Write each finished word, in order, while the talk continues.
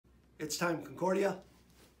It's time, Concordia.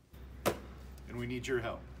 And we need your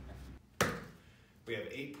help. We have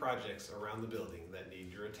 8 projects around the building that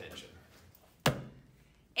need your attention.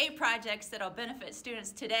 8 projects that'll benefit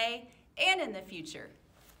students today and in the future.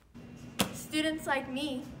 Students like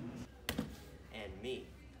me. And me.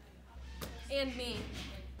 And me.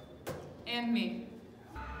 And me.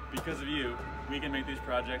 Because of you, we can make these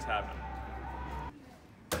projects happen.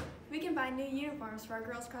 We can buy new uniforms for our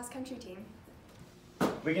girls cross country team.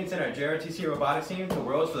 We can send our JROTC robotics team to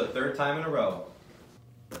Worlds for the 3rd time in a row.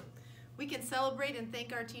 We can celebrate and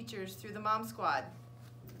thank our teachers through the Mom Squad.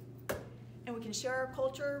 And we can share our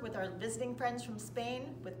culture with our visiting friends from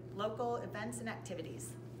Spain with local events and activities.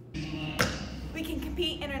 We can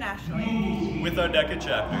compete internationally. With our DECA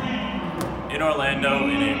chapter in Orlando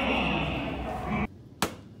in April.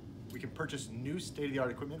 We can purchase new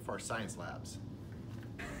state-of-the-art equipment for our science labs.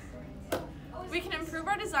 We can improve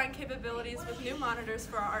our design capabilities with new monitors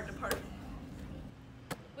for our art department.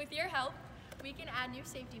 With your help, we can add new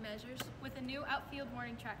safety measures with a new outfield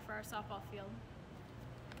warning track for our softball field.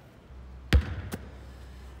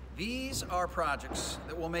 These are projects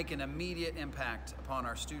that will make an immediate impact upon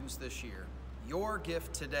our students this year. Your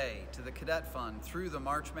gift today to the Cadet Fund through the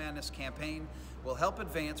March Madness campaign will help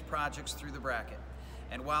advance projects through the bracket.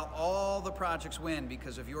 And while all the projects win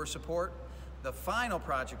because of your support, the final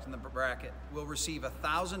project in the bracket will receive a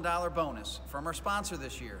 $1,000 bonus from our sponsor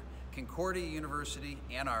this year, Concordia University,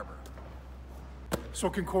 Ann Arbor. So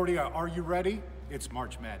Concordia, are you ready? It's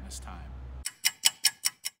March Madness time.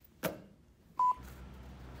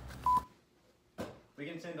 We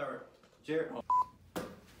can send our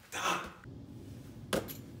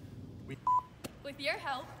With your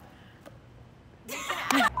help,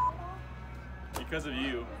 Because of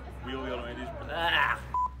you, we will be able to make these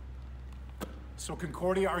So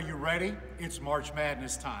Concordia, are you ready? It's March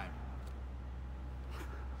Madness time.